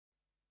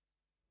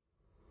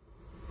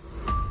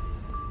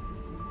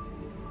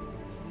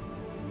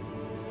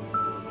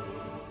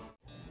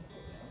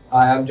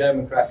Hi, I'm Joe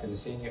McCracken, the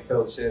Senior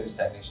Field Service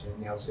Technician at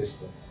Neal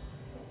System.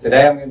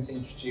 Today I'm going to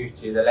introduce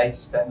to you the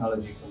latest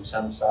technology from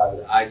Samsara,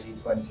 the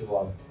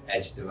IG21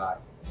 Edge device.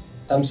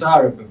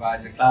 Samsara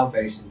provides a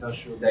cloud-based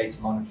industrial data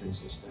monitoring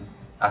system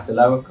at a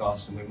lower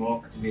cost and with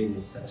more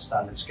convenience than a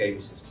standard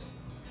SCADA system.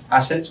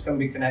 Assets can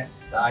be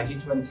connected to the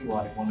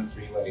IG21 in one of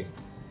three ways.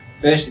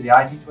 Firstly, the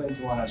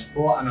IG21 has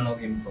 4 analog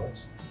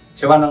inputs,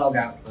 2 analog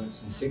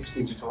outputs and 6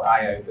 digital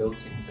I/O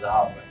built into the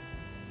hardware.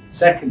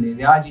 Secondly,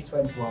 the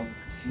IG21 can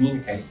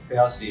communicate to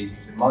PLCs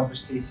using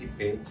Modbus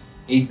TCP,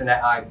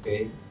 Ethernet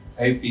IP,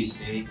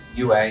 OPC,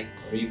 UA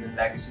or even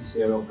legacy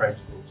serial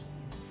protocols.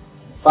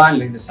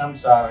 Finally, the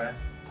Samsara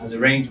has a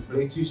range of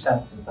Bluetooth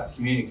sensors that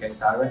communicate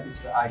directly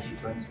to the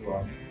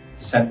IG21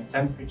 to send the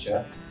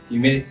temperature,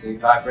 humidity,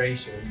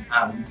 vibration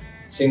and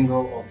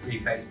single or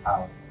three-phase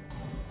power.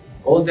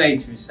 All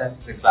data is sent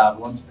to the cloud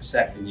once per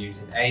second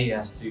using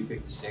AES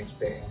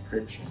 256-bit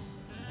encryption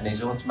and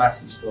is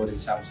automatically stored in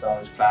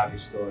Samsara's cloud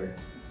historian.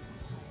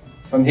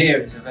 From here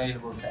it is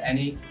available to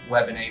any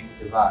web-enabled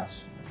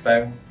device, a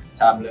phone,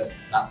 tablet,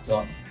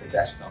 laptop or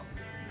desktop.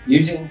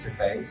 User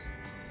interface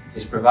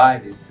is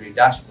provided through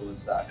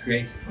dashboards that are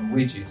created from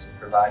widgets and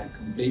provide a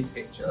complete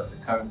picture of the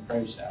current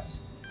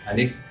process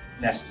and, if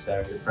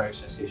necessary, the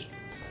process history.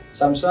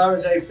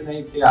 Samsara's Open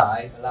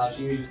API allows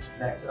users to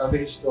connect to other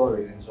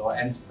historians or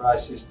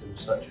enterprise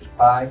systems such as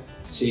Pi,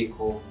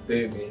 SQL,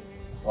 Boomi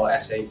or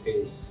SAP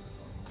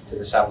to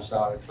the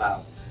Samsara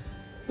cloud,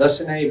 thus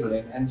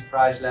enabling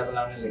enterprise-level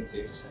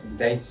analytics and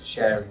data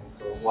sharing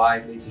for a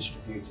widely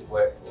distributed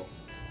workforce.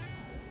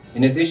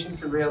 In addition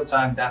to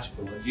real-time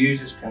dashboards,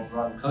 users can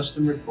run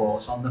custom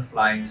reports on the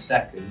fly in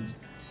seconds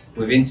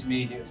with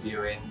intermediate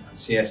viewing and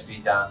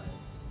CSV download.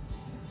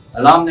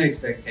 Alarm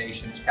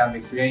notifications can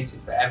be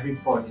created for every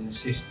point in the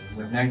system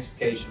with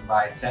notification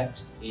via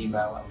text,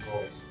 email and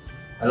voice.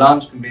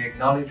 Alarms can be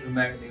acknowledged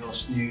remotely or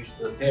snoozed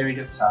for a period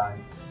of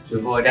time to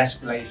avoid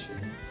escalation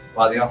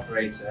while the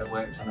operator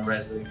works on a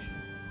resolution.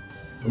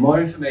 For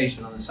more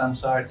information on the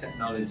Samsara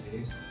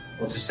technologies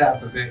or to set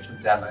up a virtual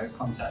demo,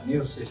 contact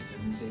Neal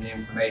Systems in the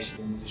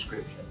information in the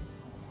description.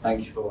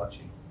 Thank you for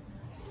watching.